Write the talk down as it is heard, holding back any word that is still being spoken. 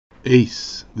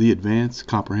ACE, the Advanced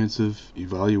Comprehensive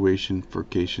Evaluation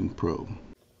Furcation Probe.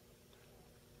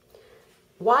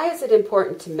 Why is it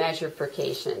important to measure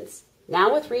furcations?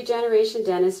 Now with regeneration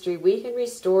dentistry, we can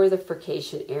restore the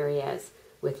furcation areas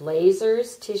with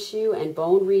lasers, tissue, and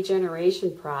bone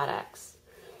regeneration products.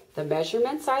 The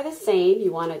measurements are the same.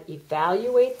 You want to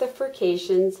evaluate the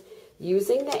furcations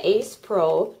using the ACE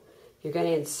probe. You're going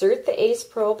to insert the ACE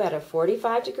probe at a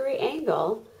 45-degree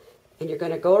angle, and you're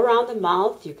going to go around the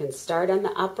mouth. You can start on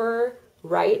the upper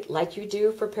right like you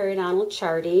do for periodontal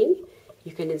charting.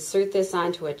 You can insert this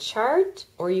onto a chart,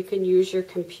 or you can use your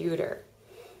computer.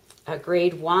 A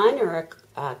grade 1 or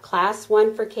a class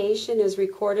 1 furcation is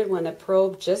recorded when the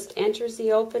probe just enters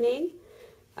the opening.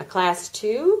 A class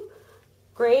 2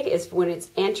 grade is when it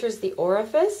enters the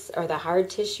orifice or the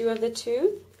hard tissue of the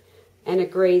tooth. And a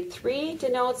grade 3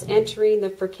 denotes entering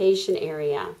the furcation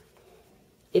area.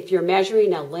 If you're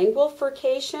measuring a lingual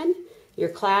furcation, your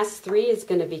class 3 is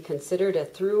going to be considered a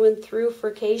through and through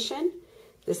furcation.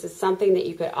 This is something that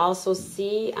you could also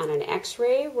see on an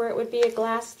x-ray where it would be a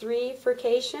class 3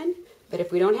 furcation. But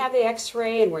if we don't have the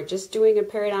x-ray and we're just doing a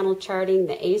periodontal charting,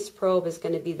 the ACE probe is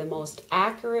going to be the most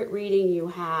accurate reading you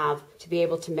have to be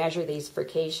able to measure these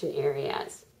furcation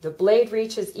areas. The blade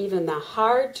reaches even the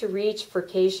hard to reach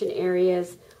furcation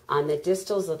areas on the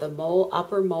distals of the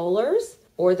upper molars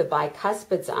or the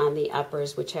bicuspids on the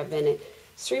uppers, which have been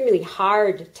extremely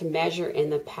hard to measure in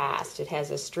the past. It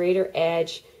has a straighter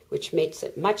edge, which makes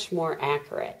it much more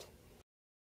accurate.